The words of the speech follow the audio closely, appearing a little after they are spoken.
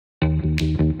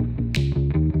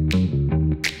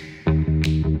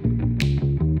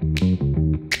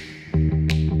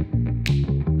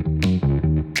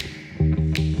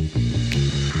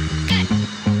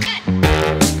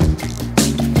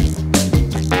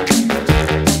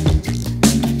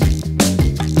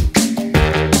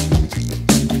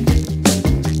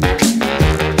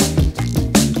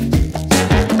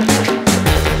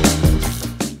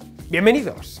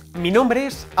Bienvenidos, mi nombre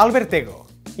es Albertego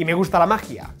y me gusta la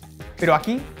magia. Pero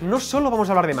aquí no solo vamos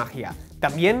a hablar de magia,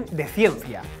 también de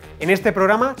ciencia. En este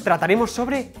programa trataremos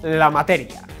sobre la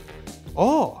materia.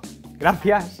 ¡Oh!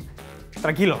 Gracias.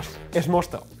 Tranquilos, es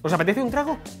mosto. ¿Os apetece un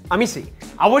trago? A mí sí.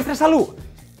 ¡A vuestra salud!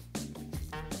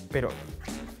 Pero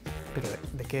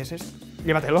 ¿de qué es esto?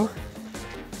 Llévatelo.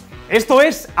 Esto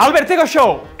es Albertego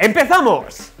Show.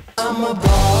 ¡Empezamos! I'm a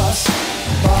boss,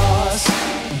 boss,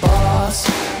 boss,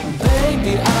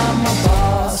 baby, I'm a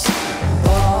boss,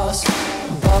 boss,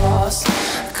 boss,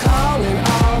 calling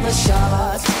all the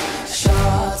shots,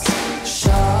 shots,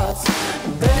 shots,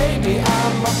 baby,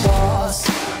 I'm a boss,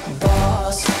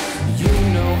 boss, you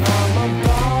know I'm a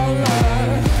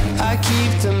baller, I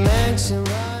keep the mansion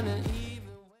running even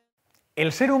when...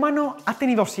 El ser humano ha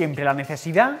tenido siempre la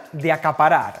necesidad de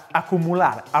acaparar,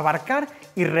 acumular, abarcar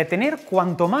y retener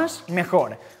cuanto más,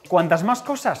 mejor. Cuantas más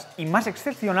cosas y más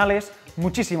excepcionales,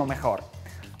 muchísimo mejor.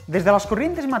 Desde las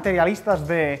corrientes materialistas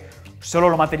de solo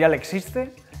lo material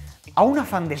existe, a un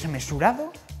afán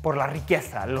desmesurado por la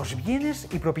riqueza, los bienes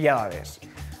y propiedades.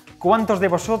 ¿Cuántos de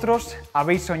vosotros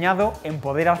habéis soñado en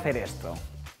poder hacer esto?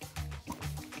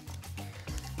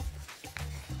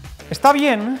 Está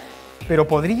bien, pero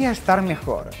podría estar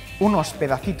mejor. Unos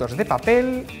pedacitos de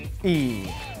papel y...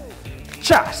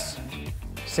 ¡chas!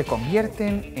 Se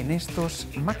convierten en estos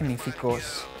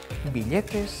magníficos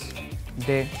billetes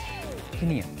de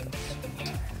 500.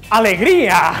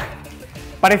 ¡Alegría!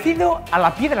 Parecido a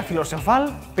la piedra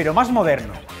filosofal, pero más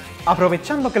moderno.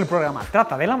 Aprovechando que el programa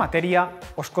trata de la materia,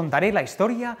 os contaré la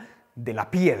historia de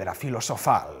la piedra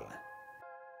filosofal.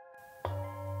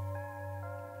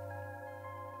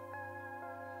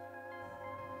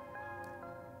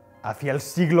 Hacia el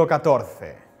siglo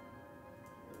XIV,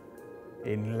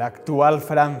 en la actual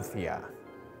Francia,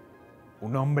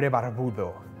 un hombre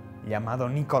barbudo llamado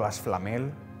Nicolas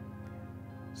Flamel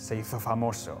se hizo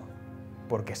famoso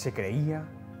porque se creía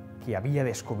que había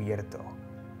descubierto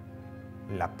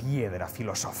la piedra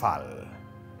filosofal.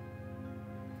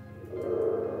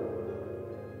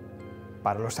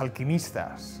 Para los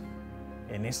alquimistas,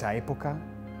 en esa época,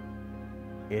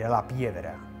 era la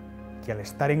piedra que al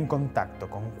estar en contacto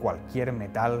con cualquier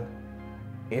metal,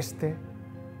 este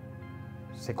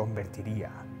se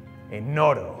convertiría en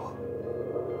oro.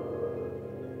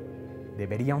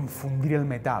 Deberían fundir el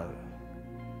metal,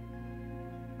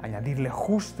 añadirle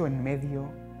justo en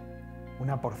medio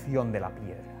una porción de la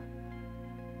piedra,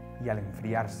 y al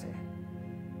enfriarse,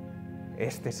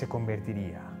 este se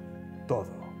convertiría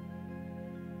todo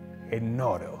en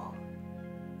oro.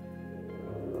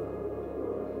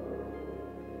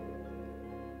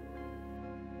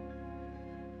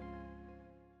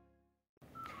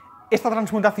 Esta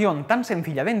transmutación tan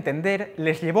sencilla de entender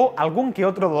les llevó algún que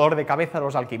otro dolor de cabeza a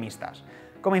los alquimistas.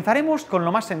 Comenzaremos con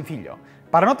lo más sencillo.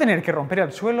 Para no tener que romper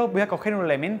el suelo voy a coger un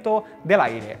elemento del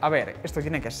aire. A ver, esto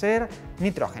tiene que ser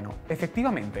nitrógeno.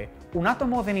 Efectivamente, un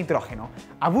átomo de nitrógeno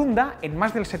abunda en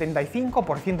más del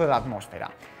 75% de la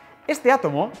atmósfera. Este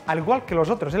átomo, al igual que los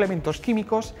otros elementos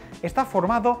químicos, está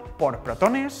formado por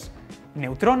protones,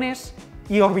 neutrones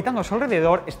y orbitando a su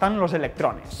alrededor están los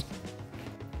electrones.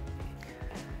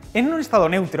 En un estado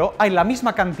neutro hay la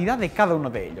misma cantidad de cada uno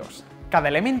de ellos. Cada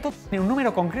elemento tiene un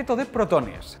número concreto de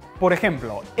protones. Por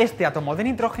ejemplo, este átomo de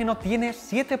nitrógeno tiene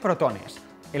 7 protones,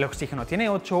 el oxígeno tiene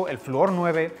 8, el flúor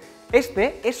 9...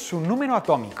 Este es su número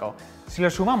atómico. Si le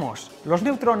sumamos los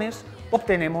neutrones,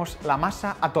 obtenemos la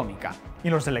masa atómica. ¿Y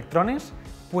los electrones?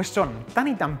 Pues son tan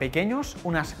y tan pequeños,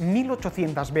 unas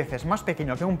 1800 veces más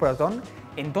pequeño que un protón,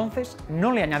 entonces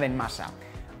no le añaden masa.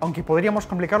 Aunque podríamos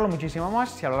complicarlo muchísimo más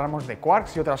si habláramos de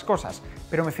quarks y otras cosas,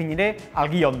 pero me ceñiré al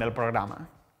guión del programa.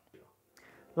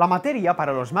 La materia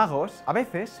para los magos a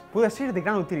veces puede ser de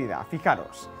gran utilidad.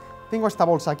 Fijaros, tengo esta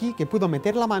bolsa aquí que puedo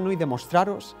meter la mano y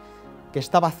demostraros que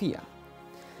está vacía.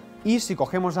 Y si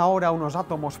cogemos ahora unos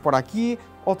átomos por aquí,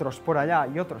 otros por allá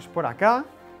y otros por acá,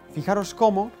 fijaros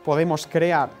cómo podemos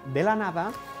crear de la nada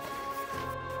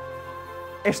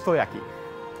esto de aquí.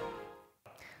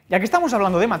 Ya que estamos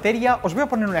hablando de materia, os voy a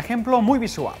poner un ejemplo muy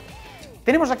visual.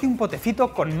 Tenemos aquí un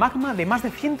potecito con magma de más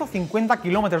de 150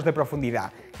 kilómetros de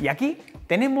profundidad, y aquí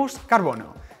tenemos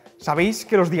carbono. Sabéis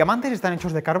que los diamantes están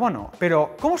hechos de carbono,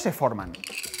 pero ¿cómo se forman?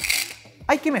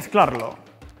 Hay que mezclarlo,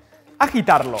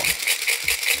 agitarlo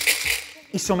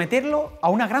y someterlo a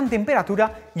una gran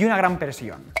temperatura y una gran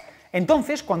presión.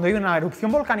 Entonces, cuando hay una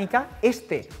erupción volcánica,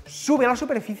 este sube a la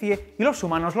superficie y los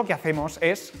humanos lo que hacemos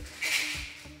es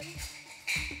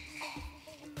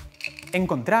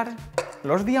encontrar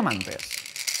los diamantes.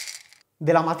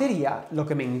 De la materia, lo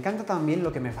que me encanta también,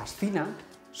 lo que me fascina,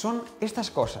 son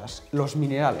estas cosas, los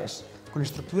minerales, con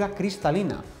estructura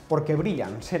cristalina, porque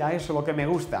brillan, será eso lo que me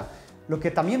gusta. Lo que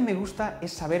también me gusta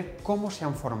es saber cómo se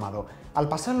han formado. Al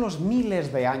pasar los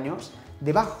miles de años,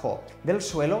 debajo del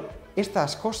suelo,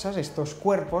 estas cosas, estos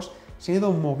cuerpos, se han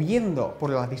ido moviendo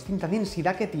por la distinta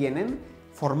densidad que tienen,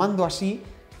 formando así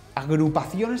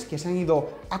agrupaciones que se han ido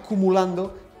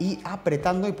acumulando y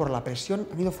apretando, y por la presión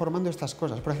han ido formando estas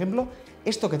cosas. Por ejemplo,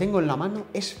 esto que tengo en la mano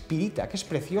es pirita, que es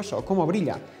precioso, cómo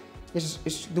brilla.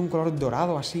 Es de un color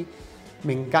dorado así,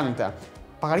 me encanta.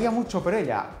 Pagaría mucho por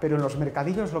ella, pero en los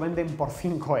mercadillos lo venden por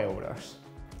 5 euros.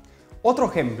 Otro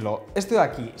ejemplo, esto de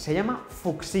aquí, se llama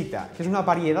fucsita, que es una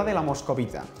variedad de la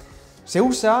moscovita. Se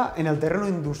usa en el terreno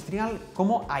industrial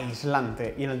como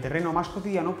aislante y en el terreno más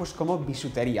cotidiano pues como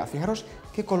bisutería. Fijaros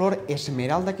qué color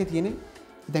esmeralda que tiene,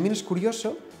 y también es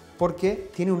curioso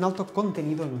porque tiene un alto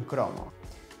contenido en cromo.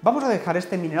 Vamos a dejar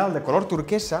este mineral de color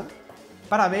turquesa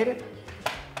para ver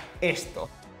esto.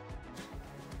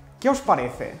 ¿Qué os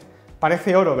parece?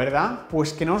 Parece oro, ¿verdad?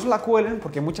 Pues que no os la cuelen,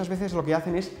 porque muchas veces lo que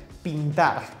hacen es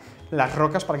pintar las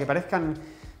rocas para que parezcan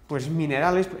pues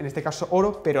minerales, en este caso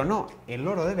oro, pero no, el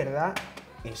oro de verdad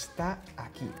está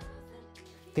aquí.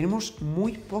 Tenemos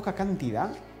muy poca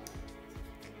cantidad.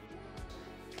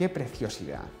 ¡Qué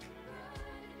preciosidad!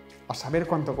 A saber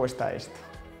cuánto cuesta esto.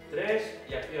 3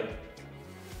 y acción.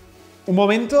 Un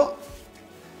momento.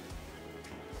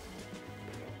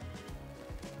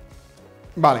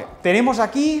 Vale, tenemos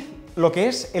aquí lo que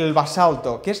es el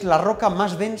basalto, que es la roca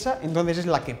más densa, entonces es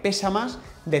la que pesa más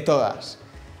de todas.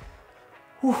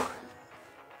 Uf.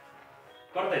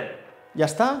 Corten. ¿Ya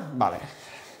está? Vale.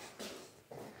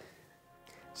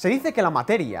 Se dice que la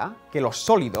materia, que los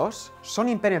sólidos, son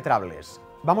impenetrables.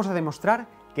 Vamos a demostrar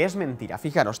que es mentira.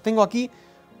 Fijaros, tengo aquí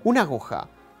una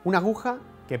aguja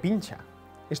que pincha.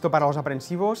 Esto para los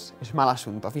aprensivos es mal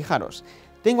asunto, fijaros.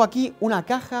 Tengo aquí una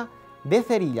caja de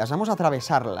cerillas, vamos a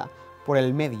atravesarla por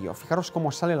el medio. Fijaros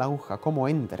cómo sale la aguja, cómo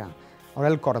entra. Ahora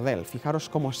el cordel, fijaros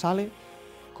cómo sale,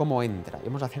 cómo entra. Y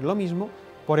vamos a hacer lo mismo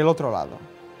por el otro lado.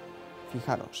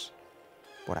 Fijaros,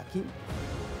 por aquí.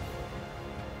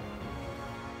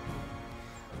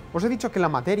 Os he dicho que la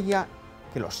materia,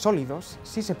 que los sólidos,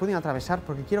 sí se pueden atravesar,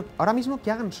 porque quiero ahora mismo que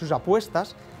hagan sus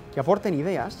apuestas, que aporten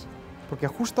ideas, porque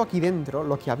justo aquí dentro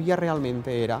lo que había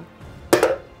realmente era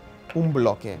un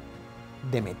bloque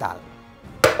de metal,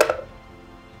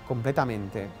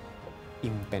 completamente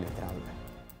impenetrable.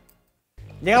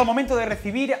 Llega el momento de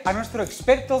recibir a nuestro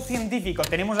experto científico.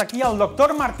 Tenemos aquí al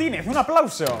doctor Martínez. ¡Un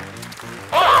aplauso!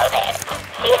 Hola Albert,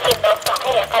 sigue siendo un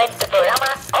placer estar en tu programa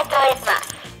otra vez más.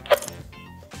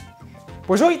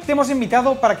 Pues hoy te hemos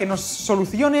invitado para que nos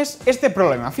soluciones este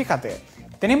problema. Fíjate,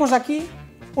 tenemos aquí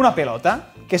una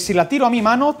pelota que si la tiro a mi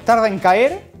mano tarda en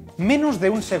caer menos de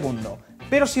un segundo.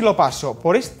 Pero si lo paso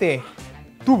por este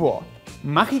tubo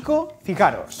mágico,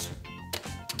 fijaros,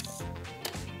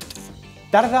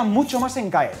 tarda mucho más en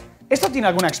caer. ¿Esto tiene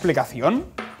alguna explicación?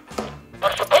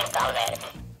 Por supuesto, Albert.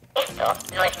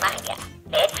 Esto no es magia.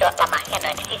 De hecho, la magia no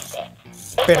existe.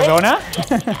 Esto ¿Perdona? es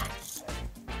ciencia.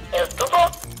 El tubo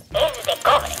es de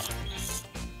cobre.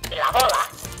 Y la bola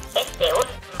es de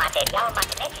un material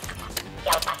magnético. Y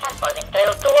al pasar por dentro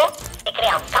del tubo, se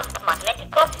crea un campo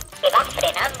magnético que va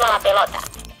frenando a la pelota.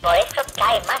 Por eso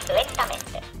cae más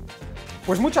lentamente.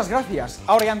 Pues muchas gracias.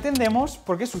 Ahora ya entendemos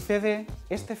por qué sucede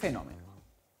este fenómeno.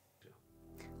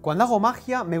 Cuando hago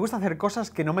magia, me gusta hacer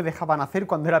cosas que no me dejaban hacer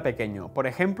cuando era pequeño. Por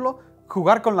ejemplo,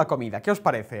 jugar con la comida. ¿Qué os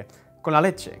parece? Con la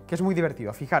leche, que es muy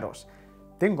divertido. Fijaros,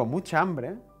 tengo mucha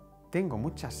hambre, tengo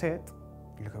mucha sed,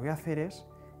 y lo que voy a hacer es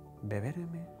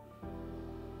beberme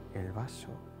el vaso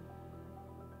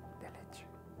de leche.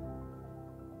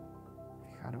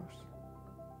 Fijaros.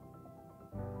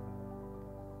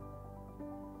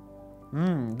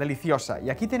 Deliciosa. Y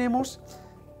aquí tenemos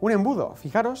un embudo.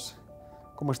 Fijaros,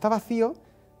 como está vacío,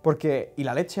 porque... ¿Y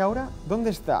la leche ahora? ¿Dónde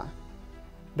está?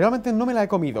 Realmente no me la he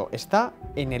comido. Está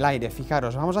en el aire,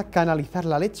 fijaros. Vamos a canalizar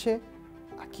la leche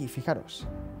aquí, fijaros.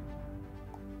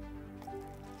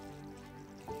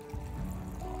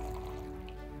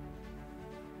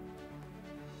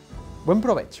 Buen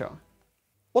provecho.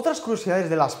 Otras curiosidades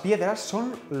de las piedras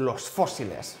son los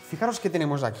fósiles. Fijaros qué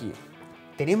tenemos aquí.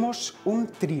 Tenemos un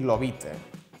trilobite,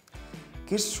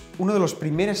 que es uno de los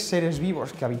primeros seres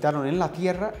vivos que habitaron en la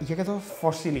Tierra y que quedó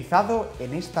fosilizado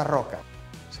en esta roca.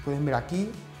 Se pueden ver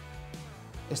aquí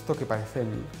esto que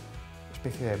parecen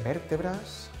especie de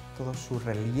vértebras, todo su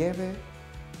relieve,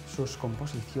 sus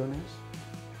composiciones.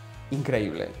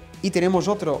 Increíble. Y tenemos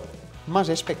otro más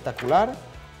espectacular,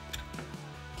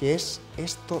 que es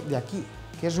esto de aquí,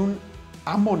 que es un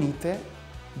amonite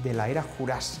de la era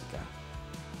jurásica.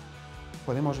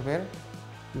 Podemos ver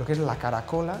lo que es la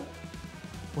caracola,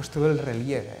 pues todo el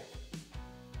relieve.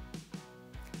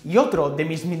 Y otro de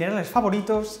mis minerales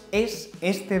favoritos es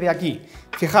este de aquí.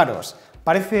 Fijaros,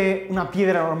 parece una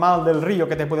piedra normal del río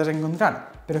que te puedes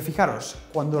encontrar, pero fijaros,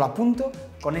 cuando lo apunto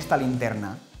con esta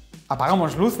linterna.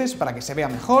 Apagamos luces para que se vea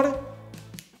mejor.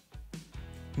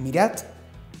 Mirad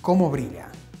cómo brilla.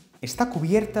 Está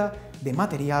cubierta de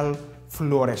material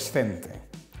fluorescente.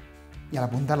 Y al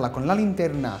apuntarla con la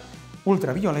linterna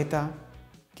ultravioleta,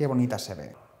 qué bonita se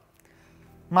ve.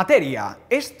 Materia.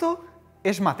 Esto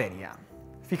es materia.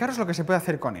 Fijaros lo que se puede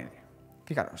hacer con él.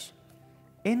 Fijaros.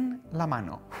 En la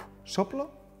mano.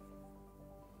 Soplo.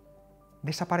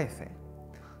 Desaparece.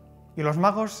 ¿Y los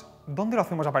magos dónde lo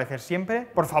hacemos aparecer siempre?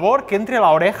 Por favor, que entre a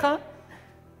la oreja.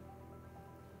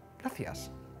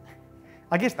 Gracias.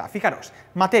 Aquí está, fijaros.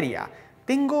 Materia.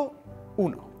 Tengo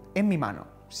uno en mi mano.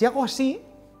 Si hago así,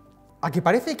 aquí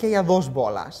parece que haya dos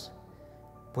bolas.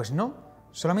 Pues no,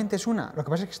 solamente es una. Lo que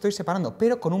pasa es que estoy separando,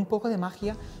 pero con un poco de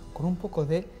magia, con un poco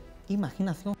de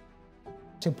imaginación,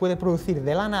 se puede producir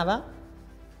de la nada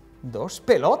dos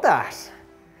pelotas.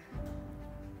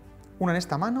 Una en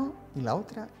esta mano y la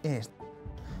otra en esta.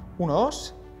 1,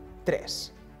 2,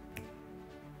 3.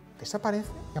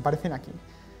 Desaparece y aparecen aquí.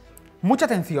 Mucha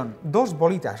atención, dos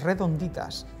bolitas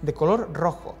redonditas de color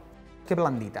rojo, qué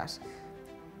blanditas,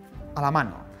 a la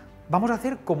mano. Vamos a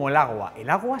hacer como el agua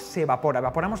se evapora,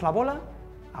 evaporamos la bola,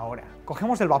 ahora,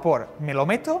 cogemos el vapor, me lo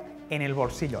meto en el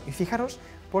bolsillo y fijaros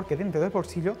porque dentro del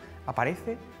bolsillo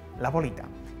aparece la bolita.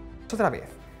 Otra vez,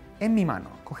 en mi mano,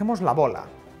 cogemos la bola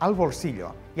al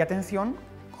bolsillo y atención,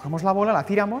 cogemos la bola, la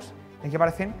tiramos y aquí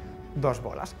aparecen dos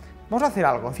bolas. Vamos a hacer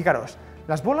algo, fijaros,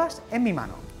 las bolas en mi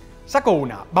mano. Saco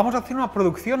una, vamos a hacer una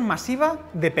producción masiva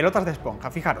de pelotas de esponja,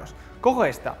 fijaros, cojo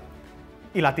esta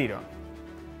y la tiro.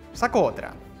 Saco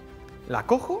otra, la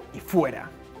cojo y fuera.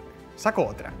 Saco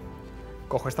otra,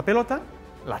 cojo esta pelota,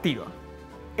 la tiro.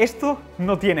 Esto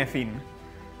no tiene fin.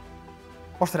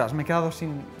 Ostras, me he quedado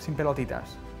sin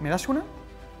pelotitas. ¿Me das una?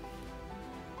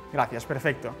 Gracias,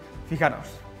 perfecto. Fijaros,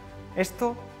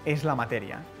 esto es la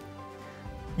materia.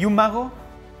 Y un mago,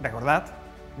 recordad,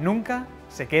 nunca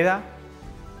se queda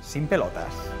sin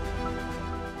pelotas.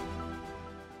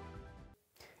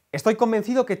 Estoy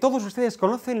convencido que todos ustedes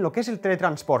conocen lo que es el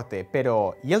teletransporte,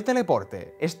 pero ¿y el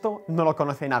teleporte? Esto no lo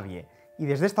conoce nadie. Y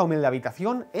desde esta humilde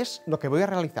habitación es lo que voy a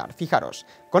realizar. Fijaros,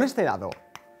 con este dado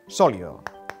sólido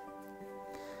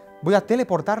voy a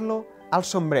teleportarlo al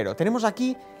sombrero. Tenemos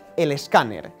aquí el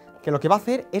escáner, que lo que va a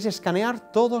hacer es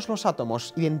escanear todos los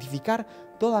átomos, identificar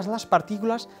todas las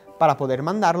partículas para poder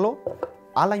mandarlo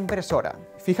a la impresora.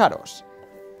 Fijaros,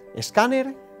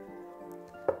 escáner,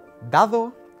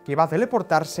 dado, que va a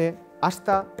teleportarse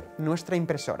hasta nuestra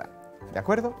impresora. ¿De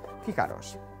acuerdo?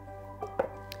 Fijaros.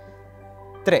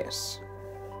 3,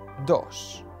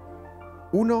 2,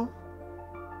 1.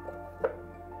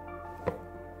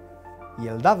 Y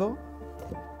el dado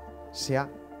se ha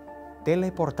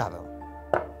teleportado.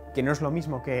 Que no es lo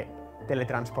mismo que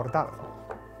teletransportado.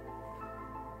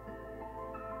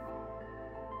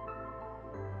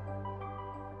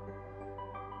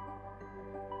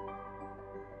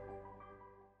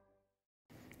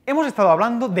 Hemos estado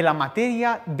hablando de la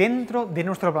materia dentro de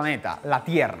nuestro planeta, la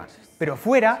Tierra, pero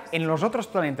fuera, en los otros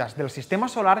planetas del sistema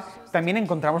solar, también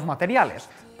encontramos materiales.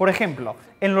 Por ejemplo,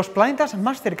 en los planetas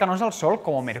más cercanos al Sol,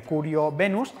 como Mercurio,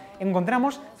 Venus,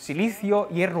 encontramos silicio,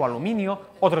 hierro, aluminio,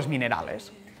 otros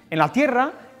minerales. En la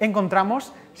Tierra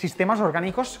encontramos sistemas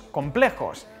orgánicos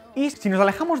complejos. Y si nos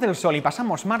alejamos del Sol y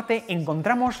pasamos Marte,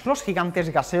 encontramos los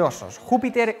gigantes gaseosos,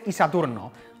 Júpiter y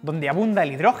Saturno, donde abunda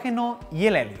el hidrógeno y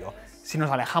el helio. Si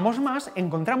nos alejamos más,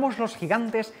 encontramos los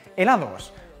gigantes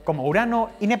helados, como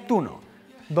Urano y Neptuno,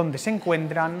 donde se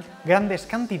encuentran grandes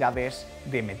cantidades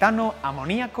de metano,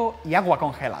 amoníaco y agua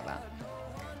congelada.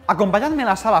 Acompañadme a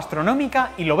la sala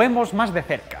astronómica y lo vemos más de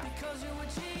cerca.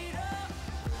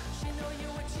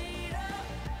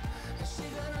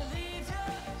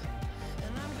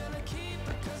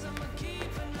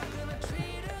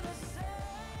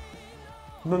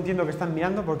 No entiendo qué están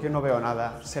mirando porque no veo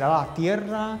nada. ¿Será la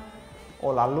Tierra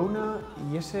o la Luna?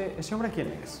 ¿Y ese hombre quién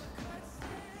es?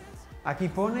 Aquí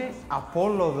pone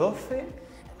Apolo 12,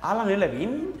 Alan L.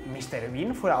 Bean, Mr.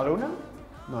 Bean, ¿fuera la Luna?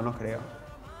 No, no creo.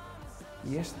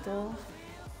 ¿Y esto?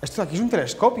 Esto de aquí es un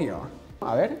telescopio.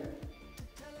 A ver.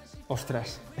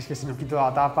 Ostras, es que si no quito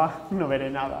la tapa no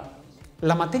veré nada.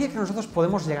 La materia que nosotros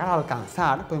podemos llegar a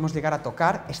alcanzar, podemos llegar a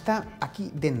tocar, está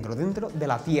aquí dentro de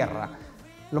la Tierra.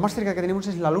 Lo más cerca que tenemos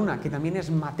es la Luna, que también es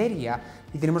materia,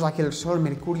 y tenemos aquí el Sol,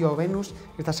 Mercurio, Venus,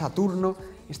 está Saturno,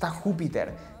 está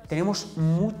Júpiter. Tenemos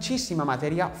muchísima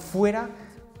materia fuera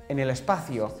en el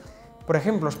espacio. Por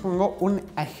ejemplo, os pongo un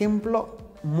ejemplo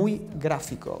muy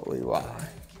gráfico. Uy, wow.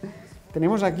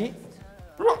 Tenemos aquí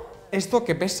esto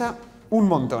que pesa un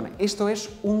montón. Esto es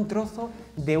un trozo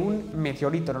de un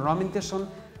meteorito. Normalmente son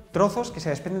trozos que se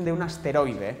desprenden de un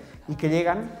asteroide y que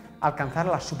llegan a alcanzar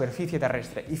la superficie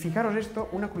terrestre. Y fijaros esto,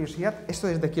 una curiosidad, esto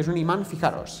desde aquí es un imán,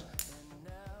 fijaros.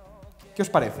 ¿Qué os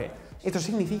parece? Esto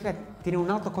significa que tiene un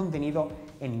alto contenido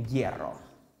en hierro.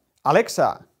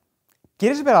 Alexa,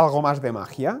 ¿quieres ver algo más de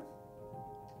magia?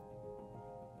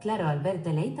 Claro, Albert,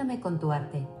 deleítame con tu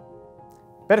arte.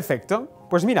 Perfecto.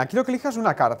 Pues mira, quiero que elijas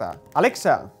una carta.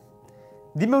 Alexa,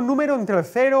 dime un número entre el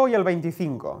 0 y el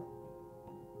 25.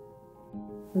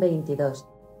 22.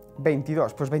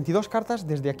 22. Pues 22 cartas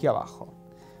desde aquí abajo.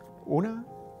 1,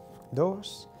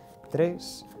 2,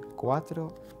 3,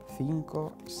 4,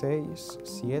 5, 6,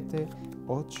 7,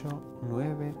 8,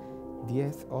 9,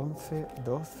 10, 11,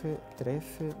 12,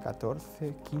 13,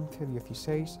 14, 15,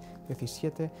 16,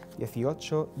 17,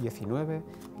 18, 19,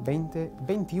 20,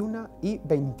 21 y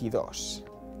 22.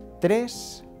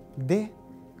 3 de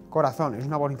corazón. Es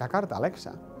una bonita carta,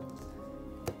 Alexa.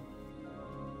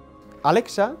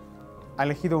 Alexa ha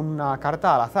elegido una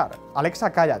carta al azar.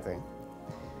 Alexa, cállate.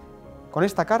 Con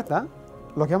esta carta,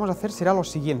 lo que vamos a hacer será lo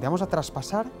siguiente. Vamos a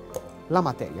traspasar la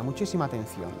materia. Muchísima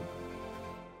atención.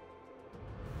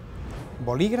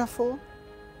 Bolígrafo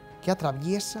que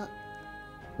atraviesa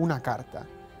una carta.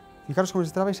 Fijaros cómo se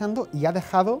está atravesando y ha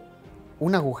dejado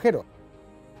un agujero.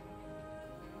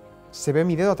 Se ve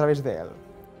mi dedo a través de él.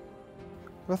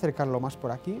 Voy a acercarlo más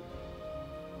por aquí.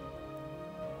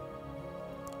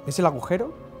 ¿Ves el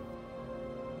agujero?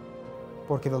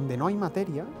 Porque donde no hay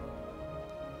materia,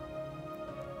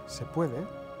 se puede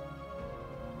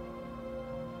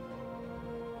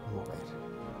mover.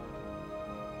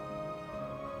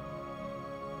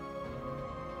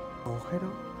 El agujero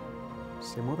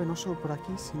se mueve no solo por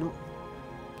aquí, sino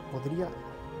podría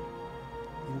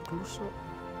incluso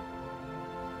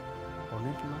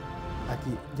ponerlo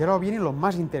aquí. Y ahora viene lo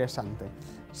más interesante.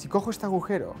 Si cojo este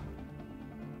agujero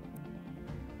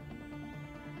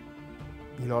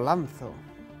y lo lanzo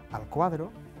al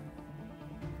cuadro,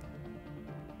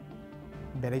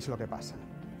 veréis lo que pasa.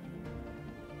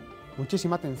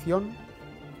 Muchísima atención.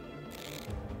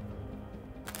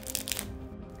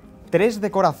 3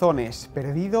 de corazones,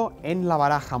 perdido en la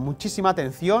baraja. Muchísima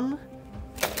atención.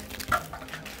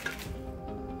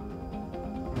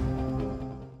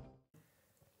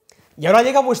 Y ahora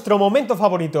llega vuestro momento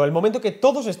favorito, el momento que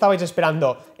todos estabais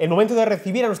esperando, el momento de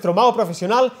recibir a nuestro mago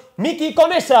profesional, Miki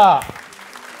Conesa.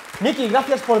 Miki,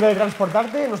 gracias por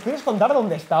teletransportarte. ¿Nos puedes contar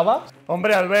dónde estabas?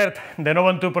 Hombre, Albert, de nuevo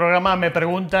en tu programa me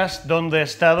preguntas dónde he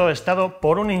estado. He estado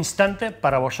por un instante,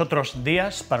 para vosotros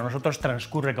días, para nosotros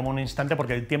transcurre como un instante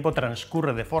porque el tiempo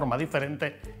transcurre de forma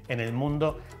diferente en el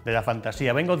mundo de la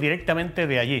fantasía. Vengo directamente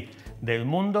de allí, del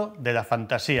mundo de la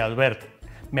fantasía, Albert.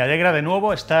 Me alegra de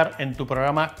nuevo estar en tu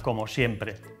programa como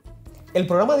siempre. El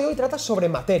programa de hoy trata sobre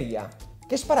materia.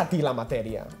 ¿Qué es para ti la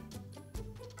materia?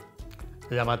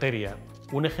 La materia.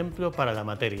 Un ejemplo para la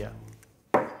materia.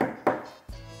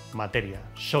 Materia,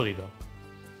 sólido,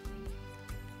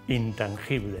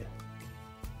 intangible,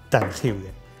 tangible.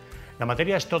 La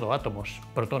materia es todo, átomos,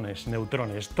 protones,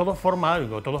 neutrones, todo forma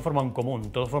algo, todo forma un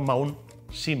común, todo forma un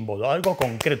símbolo, algo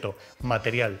concreto,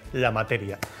 material, la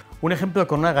materia. Un ejemplo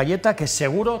con una galleta que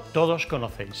seguro todos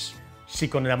conocéis. Si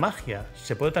con la magia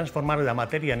se puede transformar la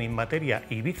materia en inmateria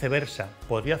y viceversa,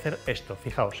 podría hacer esto,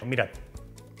 fijaos, mirad.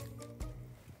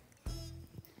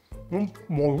 Un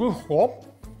mordisco,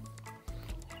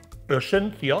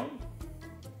 esencia,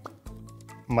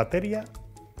 materia,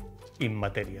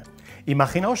 inmateria.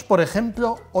 Imaginaos, por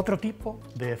ejemplo, otro tipo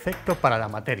de efecto para la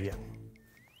materia.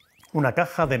 Una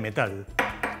caja de metal,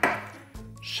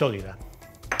 sólida.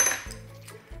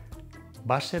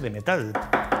 Base de metal,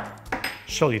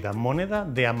 sólida. Moneda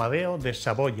de Amadeo de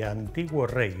Saboya, antiguo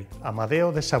rey.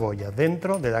 Amadeo de Saboya,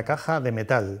 dentro de la caja de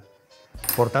metal.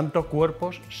 Por tanto,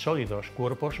 cuerpos sólidos,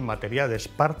 cuerpos materiales,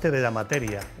 parte de la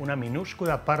materia, una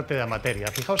minúscula parte de la materia.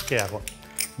 Fijaos qué hago.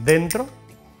 Dentro,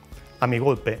 a mi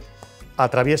golpe,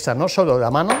 atraviesa no solo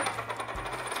la mano,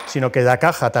 sino que la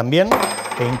caja también,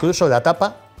 e incluso la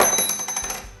tapa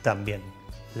también,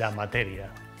 la materia.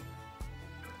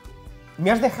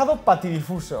 Me has dejado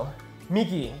patidifuso.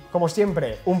 Miki, como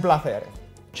siempre, un placer.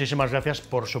 Muchísimas gracias,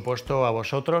 por supuesto, a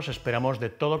vosotros. Esperamos de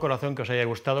todo corazón que os haya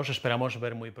gustado. Os esperamos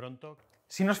ver muy pronto.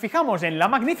 Si nos fijamos en la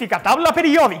magnífica tabla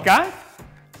periódica,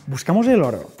 buscamos el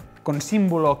oro con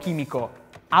símbolo químico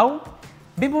Au,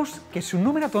 vemos que su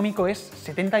número atómico es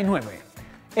 79.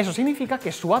 Eso significa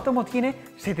que su átomo tiene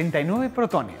 79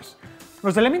 protones.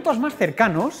 Los elementos más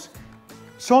cercanos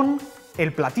son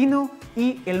el platino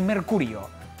y el mercurio,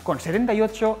 con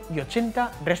 78 y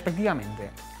 80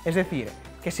 respectivamente. Es decir,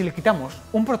 que si le quitamos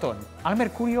un protón al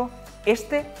mercurio,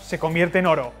 este se convierte en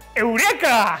oro.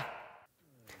 ¡Eureka!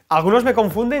 Algunos me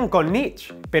confunden con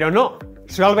Nietzsche, pero no.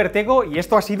 Soy Albert Ego y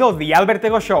esto ha sido The Albert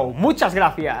Ego Show. ¡Muchas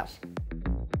gracias!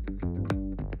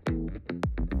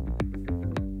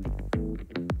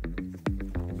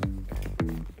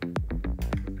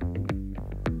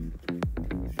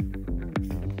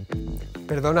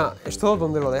 Perdona, ¿esto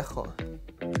dónde lo dejo?